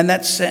 And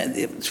that's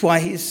why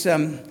he's,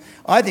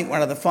 I think,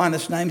 one of the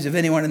finest names of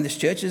anyone in this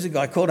church is a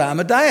guy called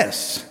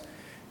Amadeus.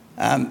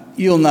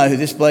 You'll know who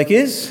this bloke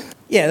is.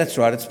 Yeah, that's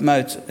right,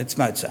 it's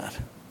Mozart.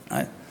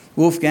 Right?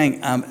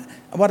 Wolfgang,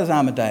 what does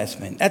Amadeus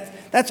mean?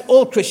 That's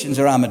all Christians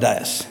are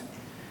Amadeus.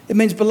 It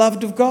means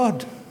beloved of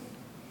God.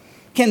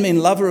 It can mean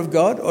lover of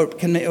God, or it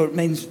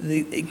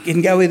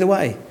can go either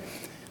way.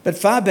 But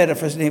far better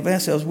for us to think of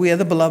ourselves, we are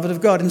the beloved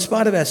of God in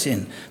spite of our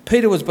sin.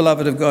 Peter was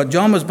beloved of God.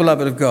 John was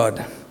beloved of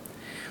God.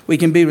 We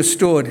can be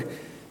restored.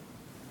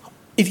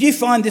 If you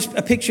find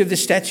a picture of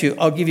this statue,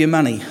 I'll give you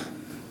money.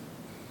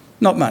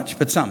 Not much,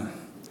 but some.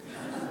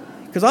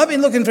 Because I've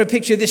been looking for a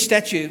picture of this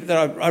statue that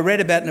I read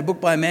about in a book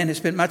by a man who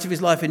spent much of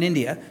his life in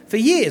India for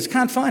years,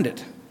 can't find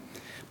it.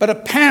 But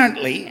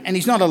apparently, and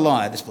he's not a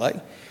liar, this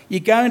bloke, you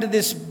go into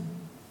this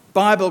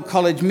Bible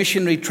college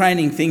missionary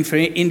training thing for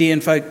Indian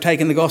folk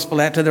taking the gospel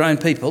out to their own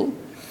people,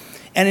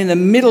 and in the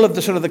middle of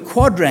the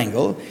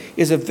quadrangle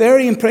is a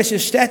very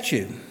impressive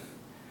statue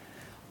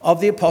of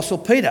the Apostle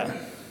Peter.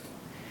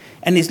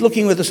 And he's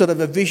looking with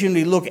a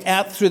visionary look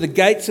out through the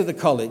gates of the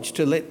college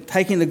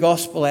taking the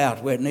gospel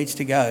out where it needs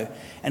to go.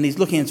 And he's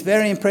looking, it's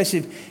very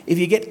impressive. If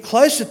you get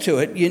closer to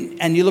it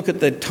and you look at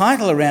the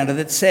title around it,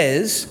 it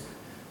says,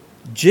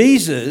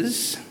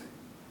 Jesus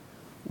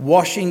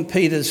washing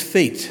Peter's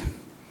feet.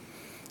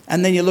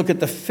 And then you look at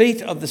the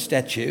feet of the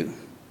statue,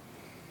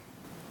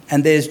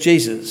 and there's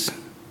Jesus,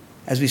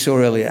 as we saw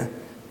earlier,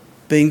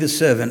 being the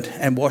servant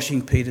and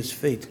washing Peter's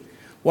feet.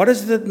 What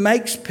is it that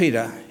makes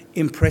Peter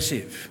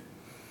impressive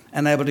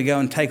and able to go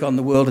and take on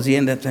the world as he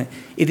ended up saying?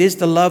 It is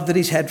the love that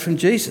he's had from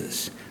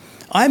Jesus.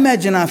 I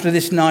imagine after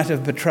this night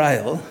of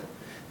betrayal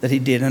that he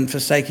did and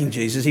forsaking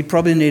Jesus, he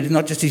probably needed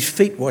not just his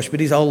feet washed,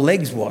 but his whole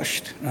legs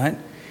washed, right?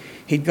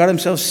 He'd got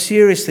himself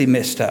seriously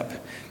messed up.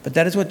 But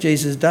that is what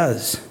Jesus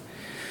does.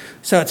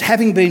 So it's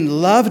having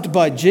been loved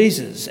by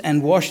Jesus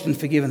and washed and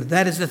forgiven.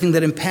 That is the thing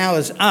that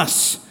empowers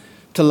us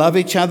to love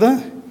each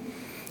other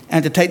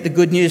and to take the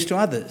good news to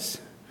others.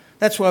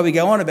 That's why we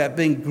go on about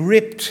being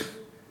gripped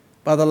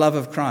by the love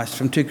of Christ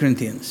from 2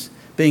 Corinthians,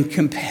 being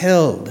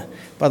compelled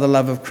by the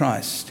love of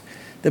Christ.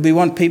 That we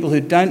want people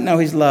who don't know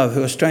his love,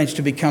 who are strange,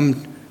 to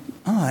become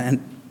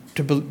and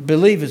to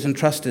believers and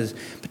trusters,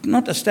 but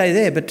not to stay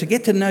there, but to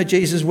get to know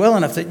Jesus well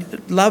enough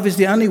that love is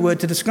the only word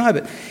to describe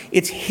it.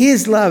 It's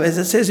his love, as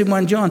it says in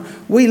 1 John.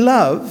 We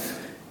love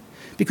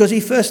because he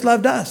first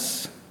loved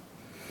us.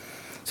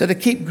 So to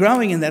keep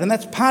growing in that, and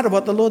that's part of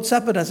what the Lord's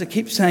Supper does. It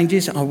keeps saying,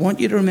 Jesus, I want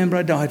you to remember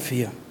I died for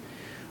you.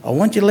 I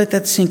want you to let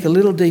that sink a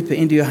little deeper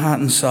into your heart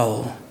and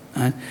soul,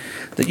 right?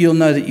 That you'll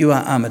know that you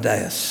are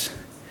Amadeus,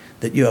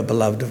 that you are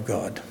beloved of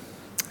God.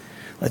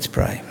 Let's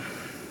pray.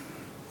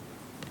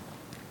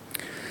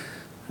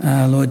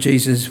 Lord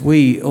Jesus,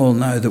 we all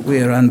know that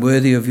we are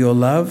unworthy of your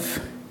love,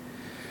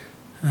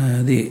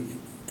 the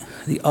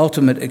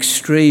ultimate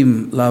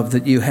extreme love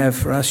that you have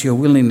for us, your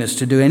willingness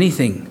to do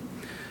anything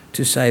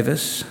to save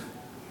us.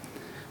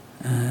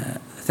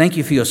 Thank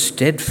you for your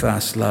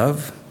steadfast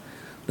love,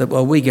 that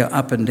while we go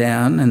up and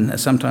down and are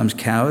sometimes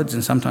cowards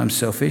and sometimes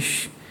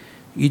selfish,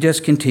 you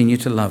just continue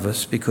to love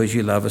us because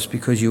you love us,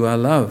 because you are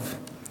love.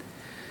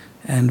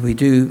 And we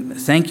do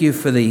thank you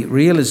for the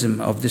realism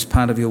of this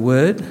part of your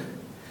word.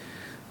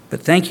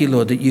 But thank you,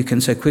 Lord, that you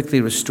can so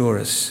quickly restore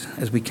us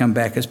as we come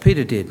back, as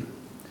Peter did,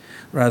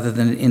 rather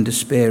than in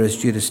despair as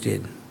Judas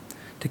did,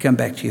 to come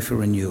back to you for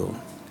renewal.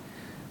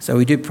 So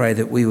we do pray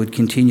that we would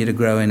continue to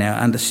grow in our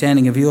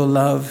understanding of your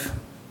love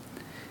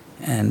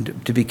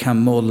and to become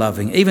more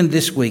loving. Even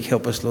this week,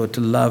 help us, Lord,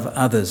 to love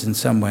others in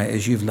some way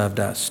as you've loved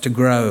us, to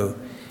grow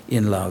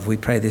in love. We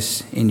pray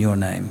this in your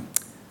name.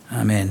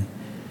 Amen.